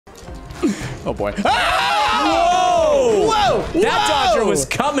Oh boy. Whoa! Whoa! That dodger was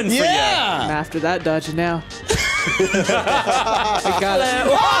coming for you. Yeah. After that, dodging now. I got it.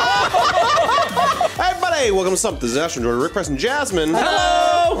 Hey, buddy! Welcome to Stumpt. This is Ashton, Jordan, Rick, Preston, Jasmine.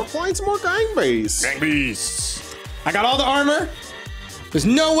 Hello! We're playing some more Gang Beasts. Gang beasts. I got all the armor. There's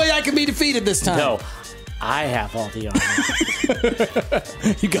no way I can be defeated this time. No, I have all the armor.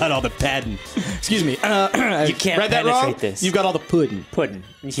 You got all the padding. Excuse me. You can't read that wrong? penetrate this. You've got all the pudding. Pudding.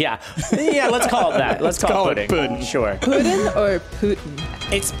 Yeah. Yeah, let's call it that. Let's call it pudding. Sure. Puddin' or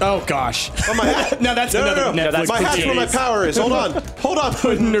Putin? It's oh gosh. Oh, my hat. No, that's another. No, Netflix. my hat's where my power is. Hold on. Hold on.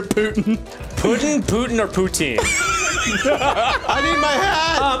 Pudding or Putin. Pudding, Putin, or poutine? I need my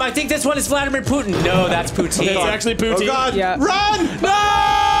hat. I think this one is Vladimir Putin. No, that's poutine. It's actually Putin. Oh, God. Yeah. Run! No!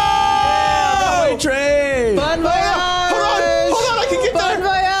 Runaway train. Bon voyage! Hold on. Hold on. I can get Bon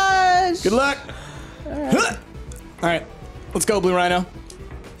there. voyage! Good luck. All right. Let's go, Blue Rhino.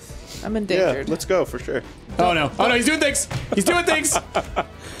 I'm Yeah, endangered. let's go for sure. Oh no. Oh no, he's doing things. He's doing things.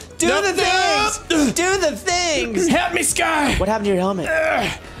 Do the things! Do the things! Help me, Sky. What happened to your helmet?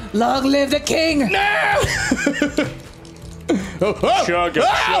 Long live the king! No. Oh, oh. Chugga,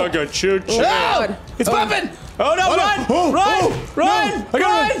 chugga, chug, chug. God. It's popping. Oh no, run! Oh, Run! oh, Run! no. I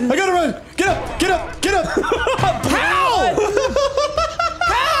gotta run. I gotta run. Get up. Get up. Get up. How?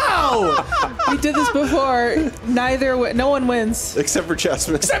 How? We did this before. No one wins. Except for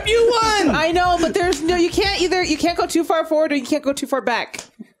Jasmine. Except you won. I know, but there's no. You can't go too far forward or you can't go too far back.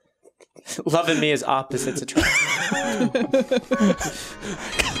 Love and me is opposites attract.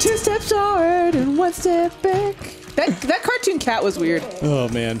 2 steps forward and 1 step back. That cartoon cat was weird. Oh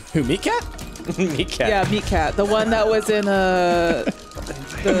man. Who? Meat Cat? Me cat. Yeah, Meat Cat, the one that was in the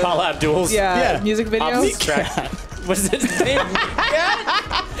Paul Abdul's. Yeah. music video. Opposites attract. What's his name?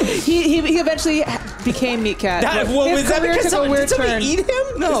 He eventually became Meat Cat. That, His was that career because took a weird did somebody turn. eat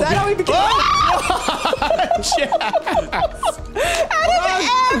him? No. Is that how he became?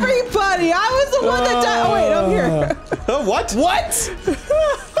 Everybody, I was the one that died. Oh wait, I'm here. Oh, what? What?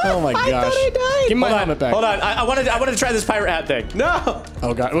 Oh my gosh. I thought I died. Give me my helmet back. Hold on, I wanted to try this pirate hat thing. No.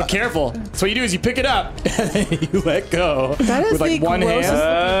 Oh god. Well, careful. So what you do is you pick it up and then you let go That is with like the one hand. grossest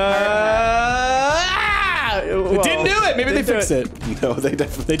It didn't do it. Maybe they fixed it. No, they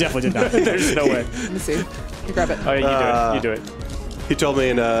definitely. They definitely did not. There's no way. Let me see. You grab it. Oh, yeah, you do it. You do it. He told me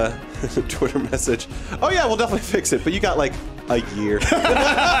in a Twitter message, oh yeah, we'll definitely fix it, but you got like a year. We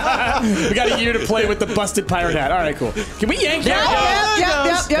got a year to play with the busted pirate hat. All right, cool. Can we yank Yep,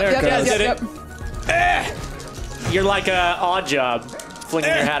 that? yep. You're like a odd job,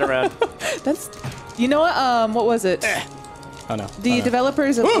 flinging your hat around. That's. You know what? What was it? Oh no. The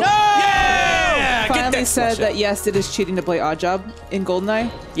developers of Yeah! finally said that yes, it is cheating to play Oddjob in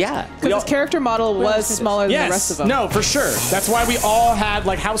GoldenEye Yeah. because his character model was smaller than the rest of them. No, for sure. That's why we all had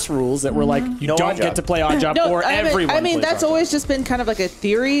like house rules that were like you No don't Oddjob. get to play Oddjob or everyone. I mean plays that's Oddjob. always just been kind of like a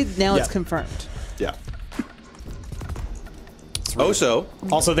theory. Now it's Yeah. confirmed. Yeah. Also,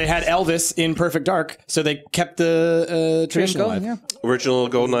 Also, they had Elvis in Perfect Dark, so they kept the tradition alive. Yeah. original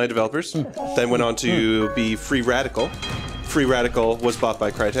GoldenEye developers, then went on to be Free Radical. Free Radical was bought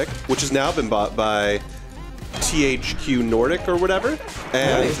by Crytek, which has now been bought by THQ Nordic or whatever,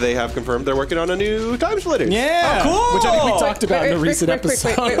 and they have confirmed they're working on a new Time Splitters. Yeah, cool. Which I think we talked about in a recent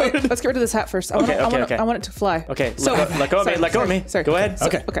episode. Wait. Let's get rid of this hat first. I want it to fly. Okay, So, let go of me. Let go of me. Sorry. Go ahead.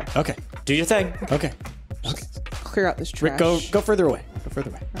 Okay. Okay. Do your thing. Okay. Clear out this trash. Rick, go further away. Go further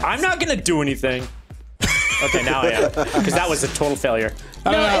away. I'm not gonna do anything. Okay, now I am, because that was a total failure.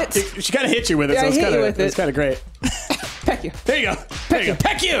 I don't know. it's- She kind of hit you with it, Yeah, so I it's hit kind you of with it. it's kind of great. Peck you. There you go. There you go.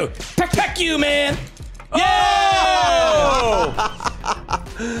 Peck you. Peck you, man. Oh!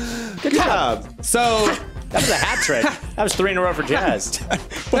 Good job. So, That was a hat trick. That was 3 in a row for Jazz.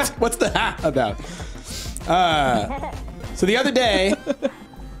 what's the hat about? So the other day,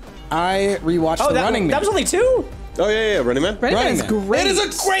 I rewatched The Running Man. That was only 2? Oh yeah, Running Man. Running Man is Man. great. It is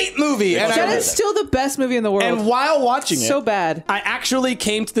a great movie. And, That is still the best movie in the world. and while watching it, so bad. I actually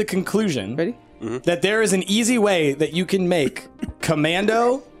came to the conclusion Ready? that there is an easy way that you can make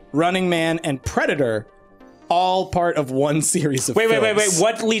Commando, Running Man, and Predator all part of one series of Wait. films.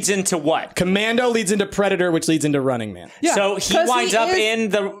 What leads into what? Commando leads into Predator, which leads into Running Man. Yeah, So he 'cause winds up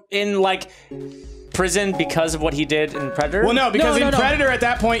is- in like prison because of what he did in Predator? Well, no, because No. in Predator at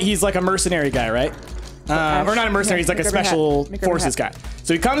that point he's like a mercenary guy, right? Or not a mercenary, he's like a Make her special hat. Make her forces hat. guy.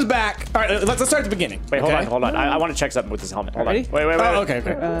 So he comes back. All right, let's start at the beginning. Wait, okay? hold on. I want to check something with this helmet. Hold Ready? on. Wait. Oh, okay.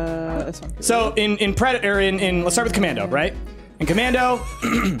 This one. So in Predator, let's start with Commando, right? In Commando,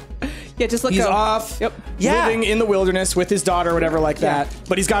 Yeah, just let he's go. off Yep. Yeah. living in the wilderness with his daughter or whatever like Yeah. that.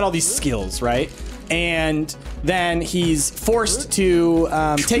 But he's got all these skills, right? And then he's forced to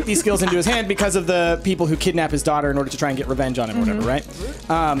take these skills into his hand because of the people who kidnap his daughter in order to try and get revenge on him, or whatever, right?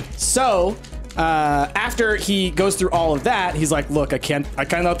 After he goes through all of that, he's like, look, I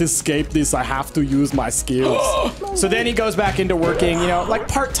cannot escape this. I have to use my skills. So then he goes back into working, like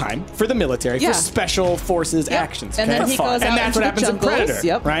part-time for the military, for special forces actions. And then he goes out and that's into what happens the in Predator,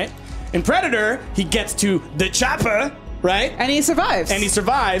 jungles. right? In Predator, he gets to the chopper, right? And he survives. Then he's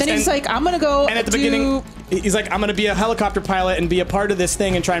like, I'm going to go and at the beginning, he's like, I'm going to be a helicopter pilot and be a part of this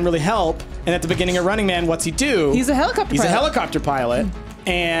thing and try and really help. And at the beginning of Running Man, what's he do? He's a helicopter pilot. He's a helicopter pilot.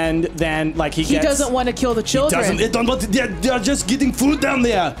 And then, he doesn't want to kill the children. They're just getting food down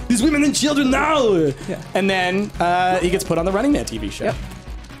there. These women and children now. Yeah. And then he gets put on the Running Man TV show. Yep.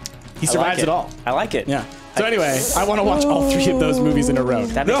 He survives it all. I like it. Yeah. So anyway, I want to watch all 3 of those movies in a row.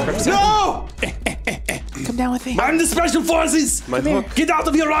 That makes perfect sense. No! Come down with me. I'm the special forces. My hook. Get out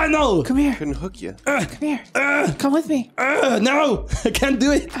of here right now. Come here. Couldn't hook you. Come here. Come with me. No, I can't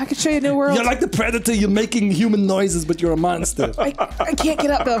do it. I can show you a new world. You're like the Predator. You're making human noises, but you're a monster. I can't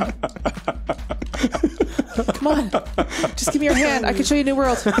get up, though. Come on. Just give me your hand. I can show you a new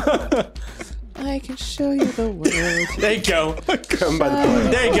world. I can show you the world. There you go. Come by the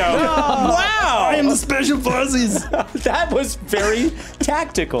plane. There you go. Wow. I am the special forces. That was very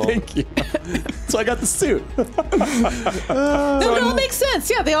tactical. Thank you. So I got the suit. No, it makes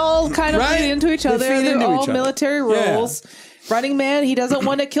sense. Yeah, they all kind of feed into each other. They're all military roles. Yeah. Running Man, he doesn't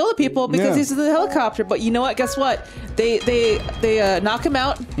want to kill the people because he's in the helicopter. But you know what? Guess what? They knock him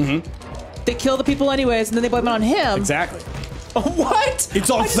out. Mm-hmm. They kill the people anyways, and then they blame it on him. Exactly. What? It's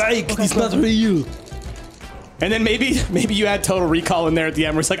all fake. It's not real. And then maybe you add Total Recall in there at the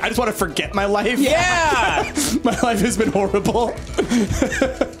end where it's like, I just want to forget my life. Yeah. My life has been horrible.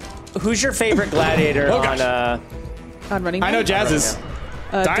 Who's your favorite gladiator on Running Man? I know Jazz's.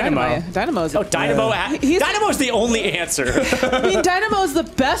 Dynamo. Dynamo's. Oh, Dynamo. Dynamo's the only answer. I mean, Dynamo's the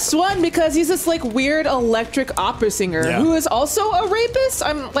best one because he's this weird electric opera singer who is also a rapist.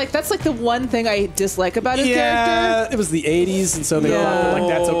 I'm like, that's the one thing I dislike about his character. Yeah, it was the 80s, and so they were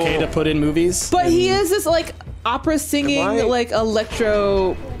that's okay to put in movies. But he is this opera singing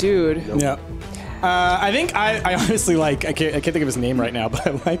electro dude. Yeah. I think I honestly I can't think of his name right now, but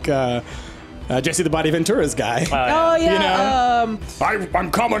I like Jesse the Body Ventura's guy. Oh yeah.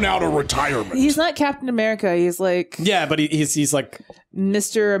 I'm coming out of retirement. He's not Captain America. He's yeah, but he's like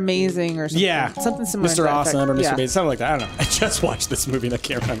Mr. Amazing or something. Yeah, something similar. Mr. Awesome or Mr. Amazing, something like that. I don't know. I just watched this movie and I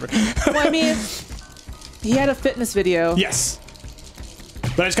can't remember. Well, I mean, he had a fitness video. Yes.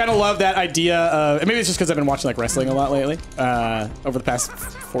 But I just kind of love that idea of, and maybe it's just because I've been watching wrestling a lot lately, over the past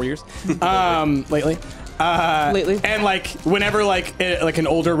 4 years, lately. And whenever an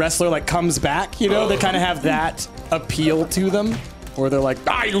older wrestler comes back, they kind of have that appeal to them, where they're like,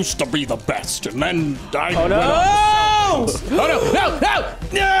 I used to be the best, and then I oh no!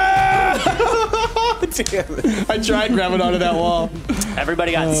 I tried grabbing onto that wall.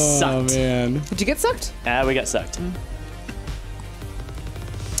 Everybody got sucked. Oh man! Did you get sucked? We got sucked.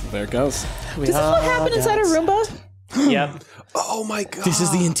 There it goes. Does this what happened inside a Roomba? Yep. Oh my god. This is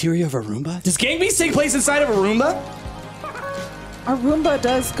the interior of a Roomba? Does Gang Beasts take place inside of a Roomba? Our Roomba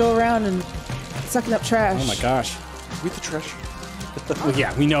does go around and sucking up trash. Oh my gosh. With the trash. Well,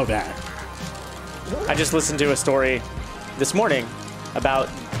 yeah, we know that. I just listened to a story this morning about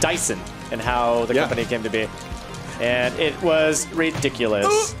Dyson and how the company came to be. And it was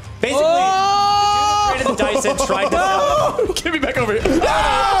ridiculous. Basically, the dude who created the Dyson tried to sell Get me back over here.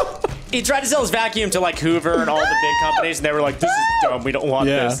 He tried to sell his vacuum to Hoover and all the big companies, and they were like, this is dumb, we don't want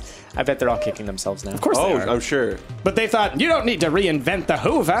this. I bet they're all kicking themselves now. Of course they are. I'm sure. But they thought, you don't need to reinvent the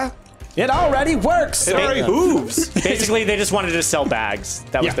Hoover. It already works. It already hooves. Basically, they just wanted to sell bags.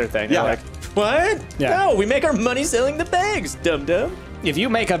 That was their thing. They're like, what? Yeah. No, we make our money selling the bags, dum-dum. If you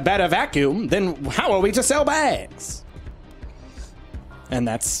make a better vacuum, then how are we to sell bags? And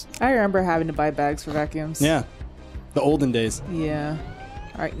that's... I remember having to buy bags for vacuums. Yeah. The olden days. Yeah.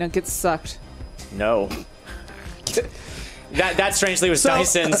 All right, now get sucked. No. That strangely was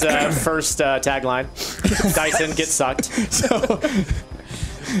Dyson's first tagline. Dyson, get sucked.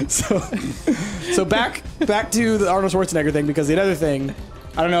 So back to the Arnold Schwarzenegger thing, because the other thing,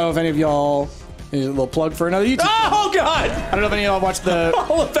 I don't know if any of y'all, a little plug for another YouTube. Oh God! I don't know if any of y'all watched the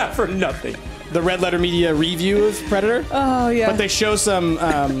all of that for nothing. The Red Letter Media review of Predator. Oh yeah. But they show some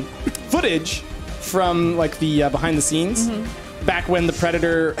footage from the behind the scenes. Back when the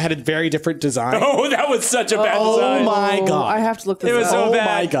Predator had a very different design. Oh, that was such a bad design. Oh my god. I have to look this up. It was so bad.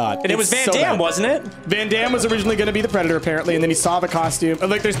 Oh my god. And it was Van Damme, wasn't it? Van Damme was originally going to be the Predator, apparently, and then he saw the costume.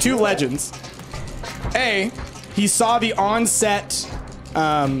 There's two legends. A, he saw the on-set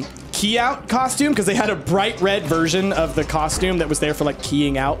key out costume because they had a bright red version of the costume that was there for like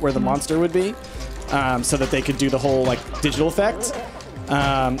keying out where the monster would be, so that they could do the whole like digital effect.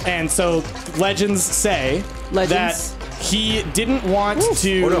 And so legends say that he didn't want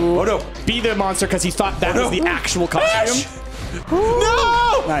to be the monster because he thought that was the actual costume.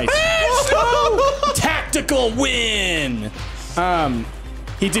 No! Nice. No! Tactical win.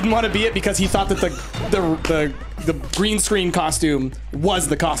 He didn't want to be it because he thought that the green screen costume was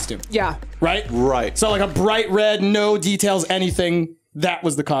the costume. Yeah. Right? Right. So like a bright red, no details, anything. That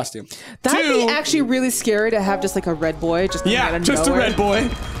was the costume. That'd be actually really scary to have just like a red boy. Just a red boy.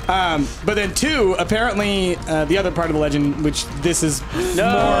 But then 2, apparently the other part of the legend, which this is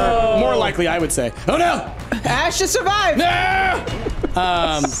more likely, I would say. Oh no! Ash just survived. No!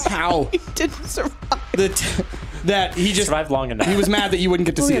 How? He didn't survive. That he just survived long enough. He was mad that you wouldn't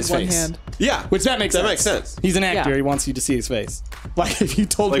get to see his one face. hand. Yeah, which that makes sense. He's an actor. Yeah. He wants you to see his face. Like if you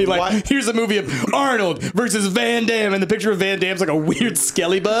told me what? here's a movie of Arnold versus Van Damme, and the picture of Van Damme's like a weird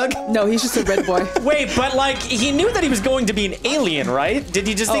skelly bug. No, he's just a red boy. Wait, but like he knew that he was going to be an alien, right? Did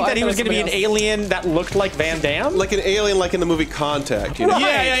he just think that he was going to be an alien that looked like Van Damme? Like an alien, like in the movie Contact. You know?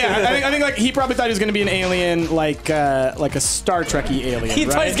 Yeah. I think like he probably thought he was going to be an alien, like a Star Trek-y alien. He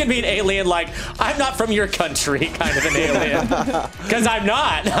thought he was going to be an alien, like I'm not from your country, kind of an alien. Because I'm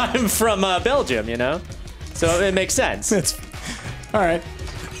not. I'm from Belgium, you know? So it makes sense. All right.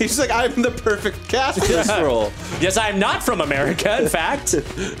 He's like, I'm the perfect cast for this role. Yes, I'm not from America, in fact.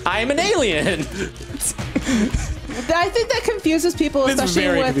 I'm an alien. I think that confuses people, It's especially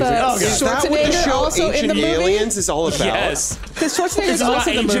very with confusing. Oh, God. Is that what the Schwarzenegger show also in Ancient the movie. Aliens is all about? Yes. Because Schwarzenegger's It's about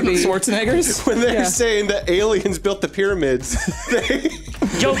also in the Agent movie. Schwarzeneggers. When they're Yeah. saying that aliens built the pyramids,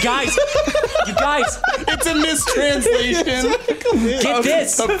 Yo, guys. You guys. It's a mistranslation. Get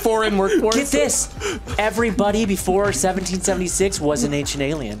this. A foreign workforce. Get this. Everybody before 1776 was an ancient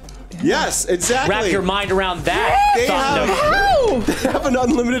alien. yes, exactly. Wrap your mind around that. They thought note. They have an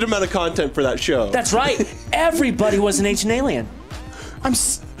unlimited amount of content for that show. That's right. Everybody was an ancient alien.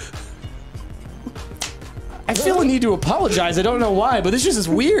 I feel a need to apologize. I don't know why, but this just is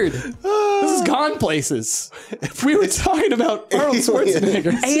weird. This has gone places. We were talking about Arnold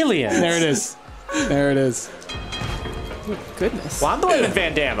Schwarzenegger. Aliens. There it is. There it is. Goodness. Well, I'm blaming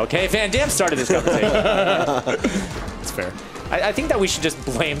Van Damme, okay? Van Damme started this conversation. It's fair. I think that we should just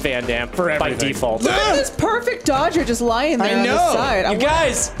blame Van Damme For by everything. default. Look at this perfect Dodger just lying there on know. the side. You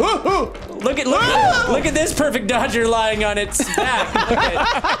guys, look at this perfect Dodger lying on its back. Look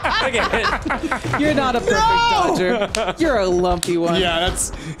at it. You're not a perfect Dodger. You're a lumpy one. Yeah,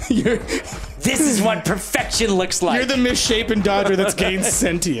 This is what perfection looks like. you're the misshapen Dodger that's gained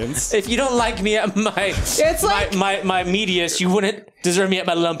sentience. If you don't like me at It's like my meatiest, you wouldn't deserve me at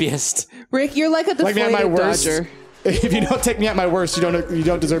my lumpiest. Rick. You're like a Like me at deflated my worst. Dodger. If you don't take me at my worst, you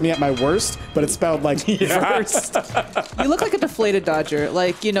don't deserve me at my worst. But it's spelled like worst. You look like a deflated Dodger.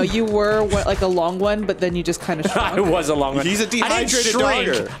 Like you were like a long one, but then you just kind of I shrunk. was a long one. He's a dehydrated I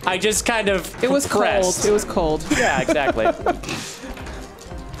didn't shrink. Dodger. I just kind of It was compressed. cold. It was cold. Yeah, exactly.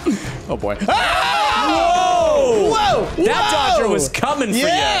 Oh boy. Whoa! Whoa! That Dodger was coming for you.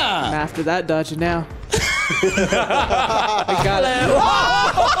 I'm after that Dodger now. I got it.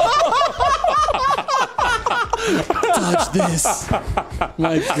 Dodge this.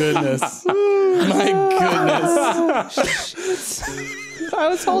 My goodness. My goodness. I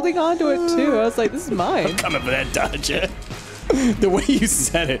was holding on to it too. I was like, this is mine. Coming for that Dodger. The way you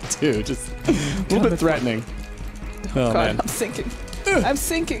said it too, just a little bit threatening. Oh God, man. I'm sinking. I'm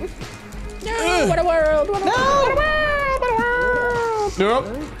sinking. No, what a world. What a No! Nope.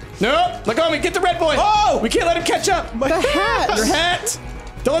 Nope. Let go of me. Get the red boy. Oh! We can't let him catch up. The hat! Your hat.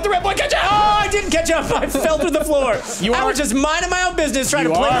 Don't let the red boy catch up. Oh, I didn't catch up. I fell through the floor. I was just minding my own business trying to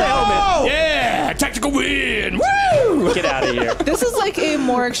play the helmet. Yeah. Tactical win. Woo. Get out of here. This is like a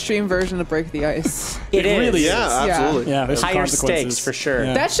more extreme version of Break the Ice. It is. really is. Yeah, absolutely. Yeah. There's Higher consequences. stakes for sure.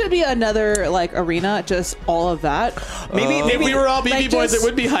 Yeah. That should be another like arena, just all of that. Maybe If we were all BB like, boys, just- it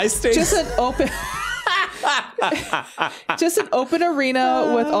would be high stakes. Just an open just an open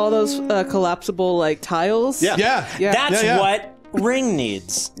arena with all those collapsible like tiles. Yeah. yeah. That's Yeah. what Ring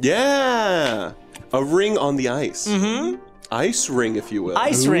needs. Yeah. A ring on the ice. Mm-hmm. Ice ring, if you will.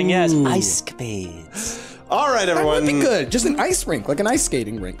 Ice ring, yes. Ice capades. All right, That everyone. would be good. Just an ice rink, like an ice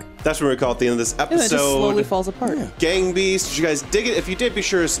skating rink. That's what we're going to call it at the end of this And then it just slowly episode. falls apart. Gang Beast, did you guys dig it? If you did, be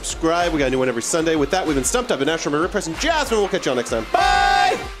sure to subscribe. We got a new one every Sunday. With that, we've been Stumped Up and National Rip Press and Jasmine. We'll catch y'all next time.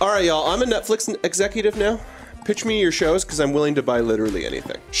 Bye! All right, y'all. I'm a Netflix executive now. Pitch me your shows because I'm willing to buy literally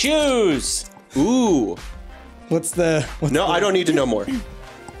anything. Shoes. Ooh. What's the? No, I don't need to know more.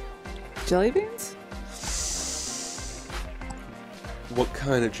 Jelly beans? What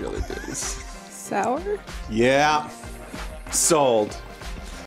kind of jelly beans? Sour? Yeah. Sold.